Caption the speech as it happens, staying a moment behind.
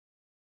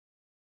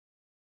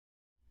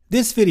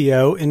This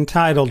video,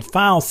 entitled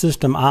File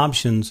System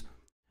Options,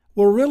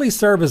 will really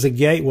serve as a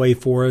gateway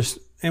for us,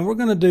 and we're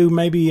going to do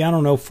maybe, 4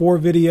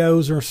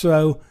 videos or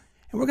so,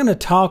 and we're going to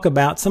talk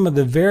about some of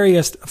the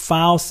various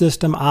file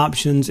system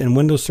options in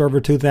Windows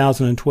Server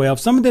 2012.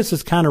 Some of this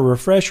is kind of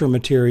refresher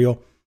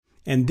material,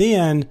 and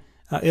then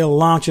it'll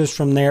launch us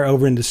from there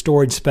over into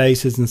storage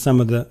spaces and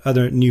some of the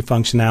other new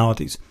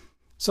functionalities.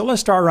 So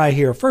let's start right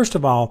here. First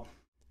of all,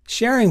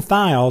 sharing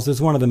files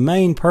is one of the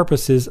main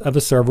purposes of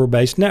a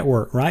server-based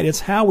network, right?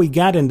 It's how we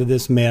got into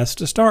this mess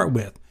to start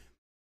with.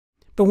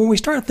 But when we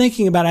start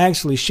thinking about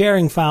actually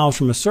sharing files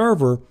from a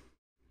server,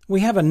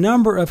 we have a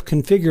number of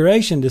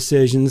configuration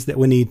decisions that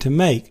we need to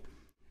make.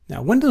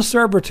 Now, Windows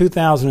Server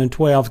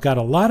 2012's got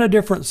a lot of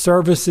different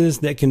services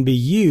that can be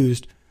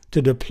used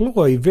to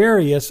deploy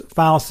various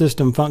file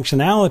system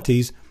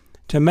functionalities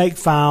to make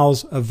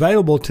files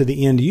available to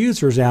the end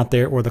users out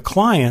there or the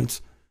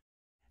clients.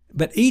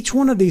 But each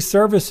one of these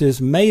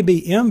services may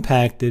be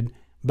impacted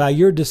by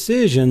your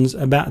decisions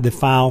about the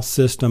file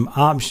system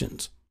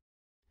options.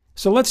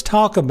 So let's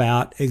talk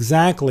about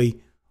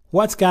exactly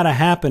what's got to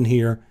happen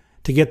here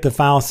to get the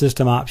file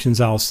system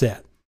options all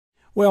set.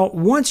 Well,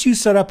 once you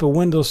set up a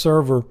Windows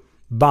Server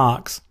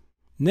box,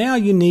 now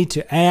you need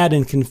to add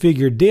and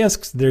configure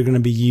disks that are going to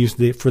be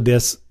used for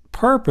this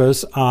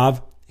purpose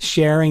of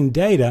sharing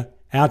data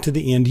out to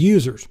the end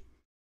users.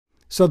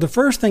 So the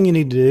first thing you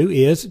need to do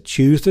is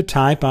choose the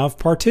type of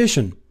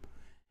partition.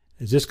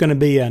 Is this going to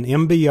be an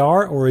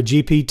MBR or a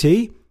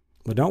GPT?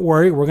 Well, don't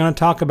worry, we're going to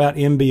talk about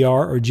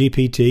MBR or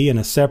GPT in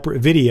a separate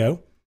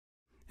video.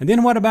 And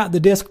then what about the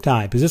disk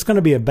type? Is this going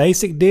to be a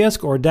basic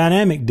disk or a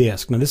dynamic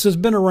disk? Now, this has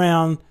been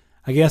around,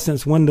 I guess,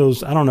 since Windows,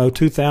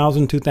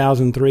 2000,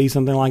 2003,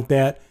 something like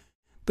that.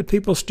 But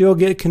people still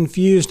get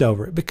confused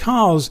over it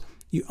because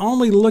you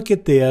only look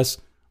at this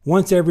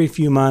once every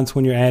few months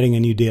when you're adding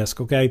a new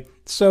disk, okay?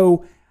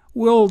 So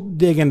we'll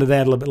dig into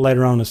that a little bit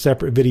later on in a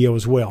separate video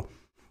as well.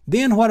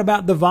 Then what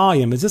about the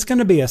volume? Is this going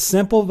to be a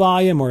simple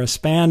volume or a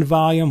spanned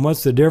volume?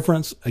 What's the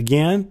difference?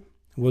 Again,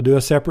 we'll do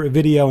a separate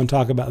video and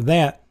talk about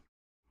that.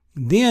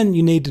 Then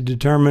you need to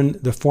determine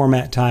the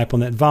format type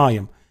on that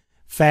volume.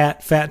 FAT,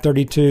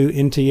 FAT32,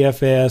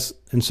 NTFS,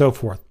 and so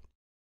forth.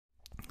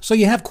 So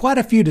you have quite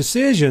a few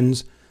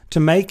decisions to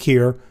make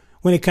here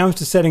when it comes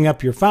to setting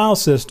up your file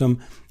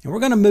system. And we're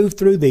going to move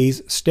through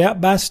these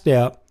step by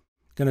step.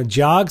 Going to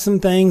jog some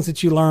things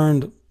that you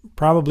learned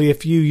probably a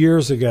few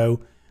years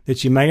ago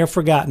that you may have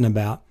forgotten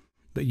about.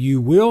 But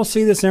you will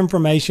see this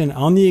information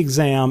on the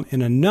exam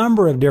in a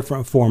number of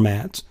different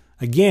formats.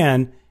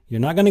 Again,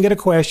 you're not going to get a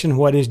question,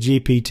 what is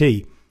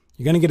GPT?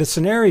 You're going to get a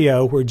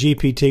scenario where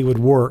GPT would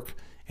work,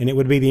 and it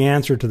would be the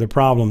answer to the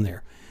problem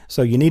there.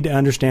 So you need to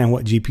understand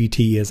what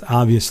GPT is,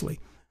 obviously.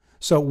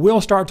 So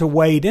we'll start to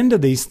wade into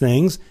these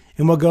things,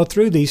 and we'll go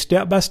through these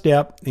step by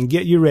step and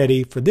get you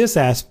ready for this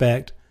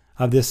aspect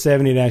of this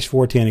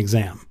 70-410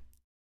 exam.